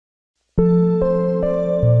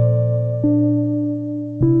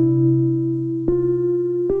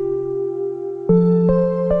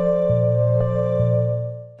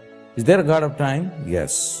Is there a God of time?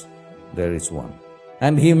 Yes, there is one.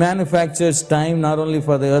 And he manufactures time not only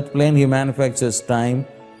for the earth plane, he manufactures time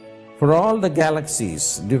for all the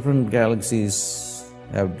galaxies. Different galaxies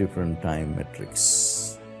have different time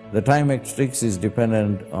metrics. The time metrics is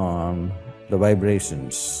dependent on the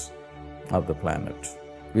vibrations of the planet.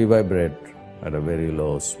 We vibrate at a very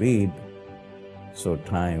low speed, so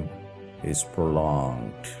time is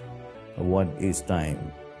prolonged. What is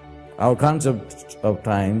time? Our concepts of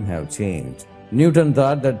time have changed. Newton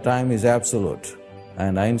thought that time is absolute,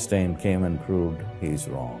 and Einstein came and proved he is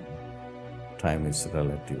wrong. Time is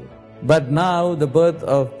relative. But now the birth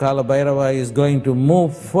of Kala Bhairava is going to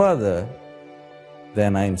move further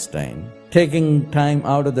than Einstein, taking time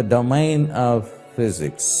out of the domain of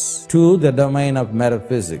physics to the domain of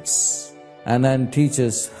metaphysics, and then teach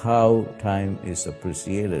us how time is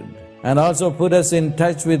appreciated, and also put us in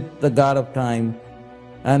touch with the God of time,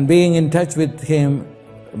 and being in touch with him,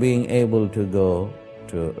 being able to go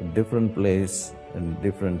to a different place in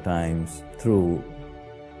different times through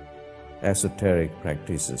esoteric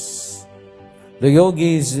practices. The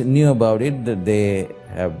yogis knew about it, that they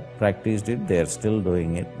have practiced it, they are still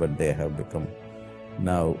doing it, but they have become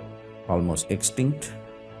now almost extinct,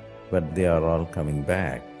 but they are all coming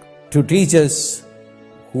back to teach us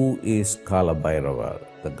who is Kala Bhairava,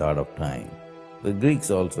 the god of time. The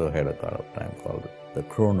Greeks also had a god of time called the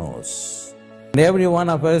Chronos. And every one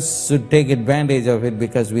of us should take advantage of it,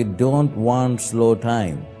 because we don't want slow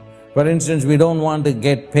time. For instance, we don't want to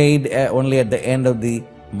get paid only at the end of the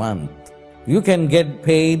month. You can get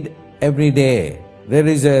paid every day. There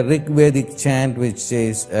is a Rig Vedic chant which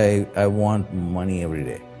says, I want money every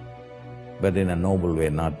day, but in a noble way,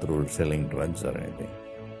 not through selling drugs or anything.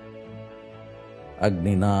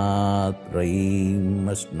 Agninath Raim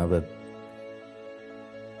Asnavat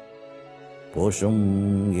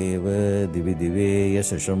Posham Eva Divi Dive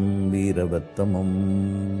Yasasham Viravatamam.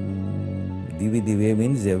 Divi Dive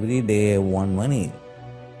means every day I want money.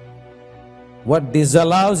 What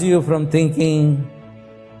disallows you from thinking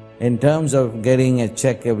in terms of getting a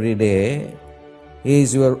check every day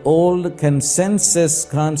is your old consensus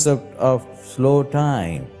concept of slow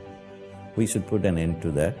time. We should put an end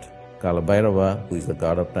to that. Kala Bhairava, who is the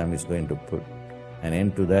god of time, is going to put an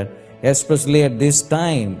end to that, especially at this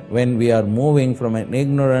time when we are moving from an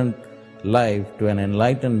ignorant life to an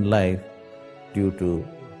enlightened life due to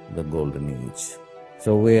the golden age.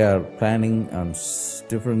 So we are planning on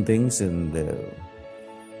different things, and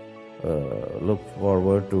look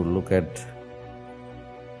forward to look at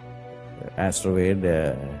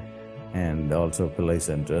Ashta and also Pillai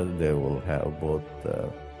Center. They will have both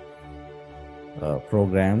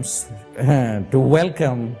programs to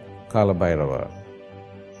welcome Kala Bhairava.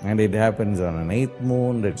 And it happens on an 8th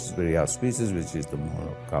moon, that's very auspicious, which is the moon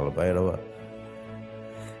of Kala Bhairava.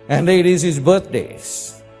 And it is his birthday.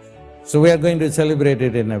 So we are going to celebrate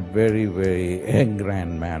it in a very, very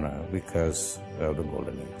grand manner because of the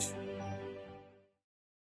golden age.